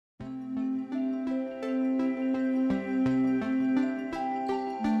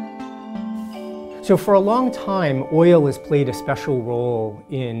So for a long time, oil has played a special role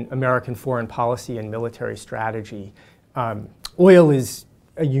in American foreign policy and military strategy. Oil is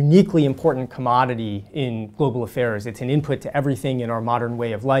a uniquely important commodity in global affairs. It's an input to everything in our modern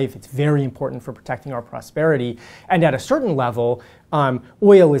way of life. It's very important for protecting our prosperity. And at a certain level,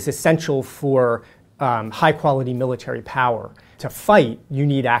 oil is essential for high-quality military power. To fight, you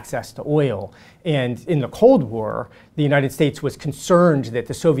need access to oil. And in the Cold War, the United States was concerned that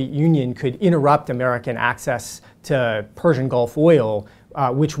the Soviet Union could interrupt American access to Persian Gulf oil,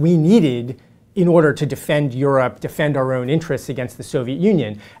 which we needed in order to defend Europe, defend our own interests against the Soviet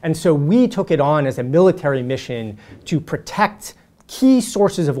Union. And so we took it on as a military mission to protect key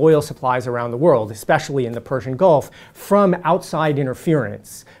sources of oil supplies around the world, especially in the Persian Gulf, from outside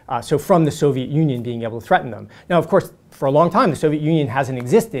interference, so from the Soviet Union being able to threaten them. Now, of course, for a long time, the Soviet Union hasn't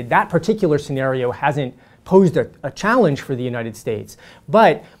existed. That particular scenario hasn't posed a challenge for the United States.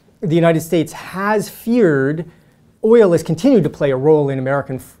 But the United States has feared oil has continued to play a role in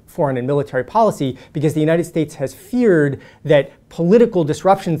American foreign and military policy because the United States has feared that political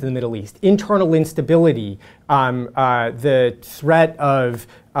disruptions in the Middle East, internal instability, the threat of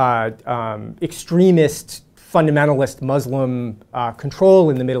extremist, fundamentalist Muslim control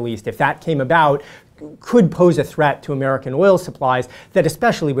in the Middle East, if that came about, could pose a threat to American oil supplies that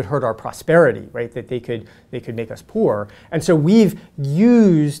especially would hurt our prosperity, right? That they could make us poor. And so we've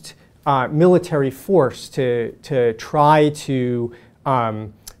used military force to try to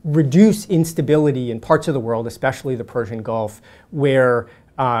reduce instability in parts of the world, especially the Persian Gulf, where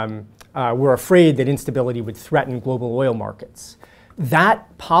we're afraid that instability would threaten global oil markets.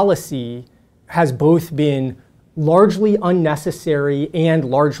 That policy has both been largely unnecessary and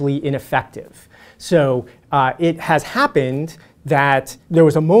largely ineffective. So it has happened that there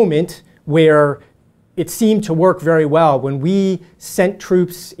was a moment where it seemed to work very well when we sent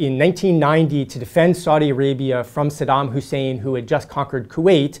troops in 1990 to defend Saudi Arabia from Saddam Hussein, who had just conquered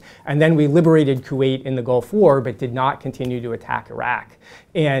Kuwait, and then we liberated Kuwait in the Gulf War, but did not continue to attack Iraq.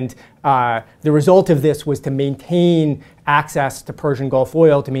 And the result of this was to maintain access to Persian Gulf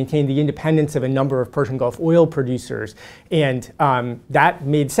oil, to maintain the independence of a number of Persian Gulf oil producers. And that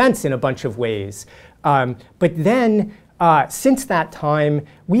made sense in a bunch of ways. But then, since that time,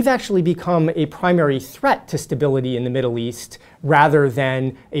 we've actually become a primary threat to stability in the Middle East rather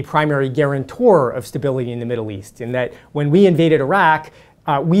than a primary guarantor of stability in the Middle East. In that when we invaded Iraq,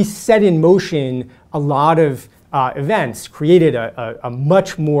 we set in motion a lot of events, created a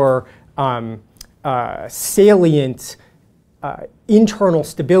much more salient internal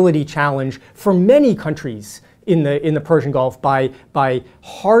stability challenge for many countries in the Persian Gulf by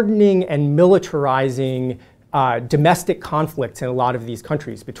hardening and militarizing domestic conflicts in a lot of these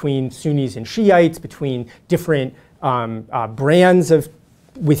countries between Sunnis and Shiites, between different brands of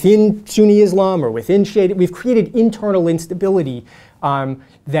within Sunni Islam or within Shiite. We've created internal instability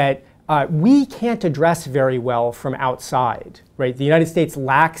that we can't address very well from outside, right? The United States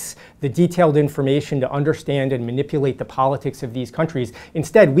lacks the detailed information to understand and manipulate the politics of these countries.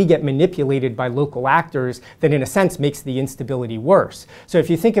 Instead, we get manipulated by local actors that in a sense makes the instability worse. So if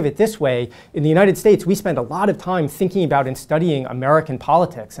you think of it this way, in the United States, we spend a lot of time thinking about and studying American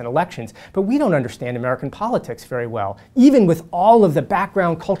politics and elections, but we don't understand American politics very well. Even with all of the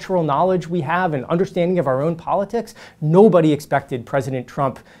background cultural knowledge we have and understanding of our own politics, nobody expected President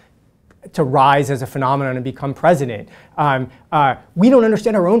Trump to rise as a phenomenon and become president. We don't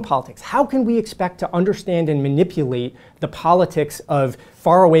understand our own politics. How can we expect to understand and manipulate the politics of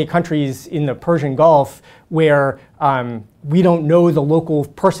faraway countries in the Persian Gulf where we don't know the local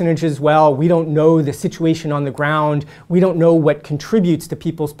personages well, we don't know the situation on the ground, we don't know what contributes to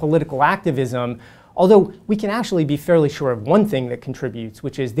people's political activism? Although we can actually be fairly sure of one thing that contributes,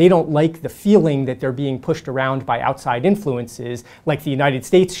 which is they don't like the feeling that they're being pushed around by outside influences, like the United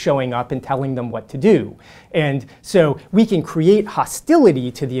States showing up and telling them what to do. And so we can create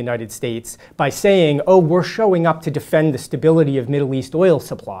hostility to the United States by saying, oh, we're showing up to defend the stability of Middle East oil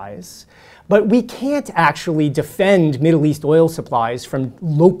supplies. But we can't actually defend Middle East oil supplies from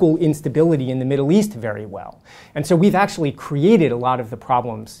local instability in the Middle East very well. And so we've actually created a lot of the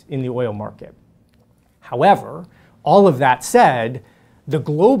problems in the oil market. However, all of that said, the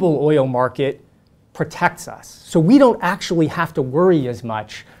global oil market protects us. So we don't actually have to worry as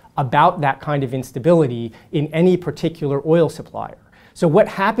much about that kind of instability in any particular oil supplier. So what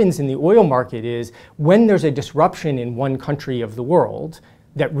happens in the oil market is when there's a disruption in one country of the world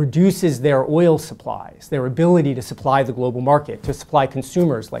that reduces their oil supplies, their ability to supply the global market, to supply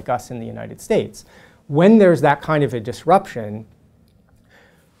consumers like us in the United States, when there's that kind of a disruption,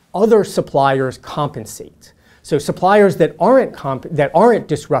 other suppliers compensate. So suppliers that aren't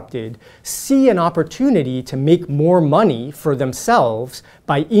disrupted see an opportunity to make more money for themselves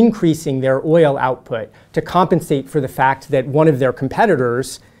by increasing their oil output to compensate for the fact that one of their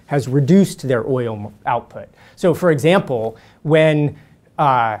competitors has reduced their oil output. So for example, when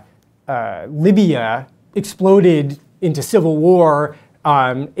Libya exploded into civil war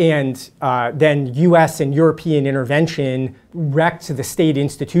then US and European intervention wrecked the state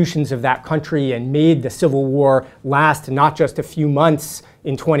institutions of that country and made the civil war last not just a few months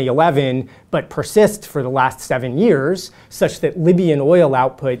in 2011, but persist for the last 7 years, such that Libyan oil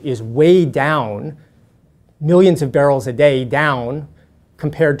output is way down, millions of barrels a day down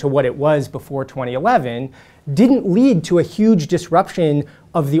compared to what it was before 2011, didn't lead to a huge disruption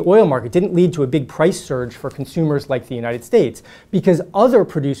of the oil market, didn't lead to a big price surge for consumers like the United States, because other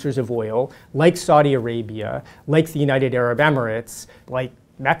producers of oil, like Saudi Arabia, like the United Arab Emirates, like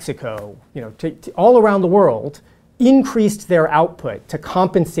Mexico, all around the world, increased their output to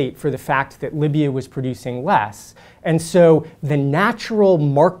compensate for the fact that Libya was producing less. And so the natural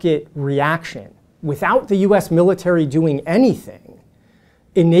market reaction, without the US military doing anything,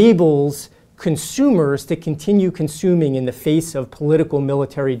 enables consumers to continue consuming in the face of political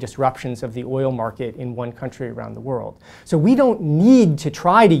military disruptions of the oil market in one country around the world. So we don't need to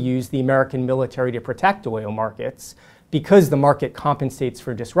try to use the American military to protect oil markets because the market compensates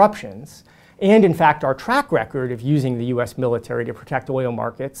for disruptions. And in fact, our track record of using the US military to protect oil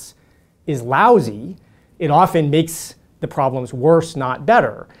markets is lousy. It often makes the problems worse, not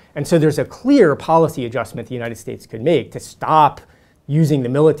better. And so there's a clear policy adjustment the United States could make to stop using the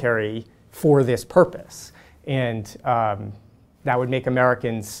military for this purpose. And that would make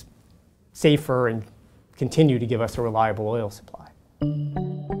Americans safer and continue to give us a reliable oil supply.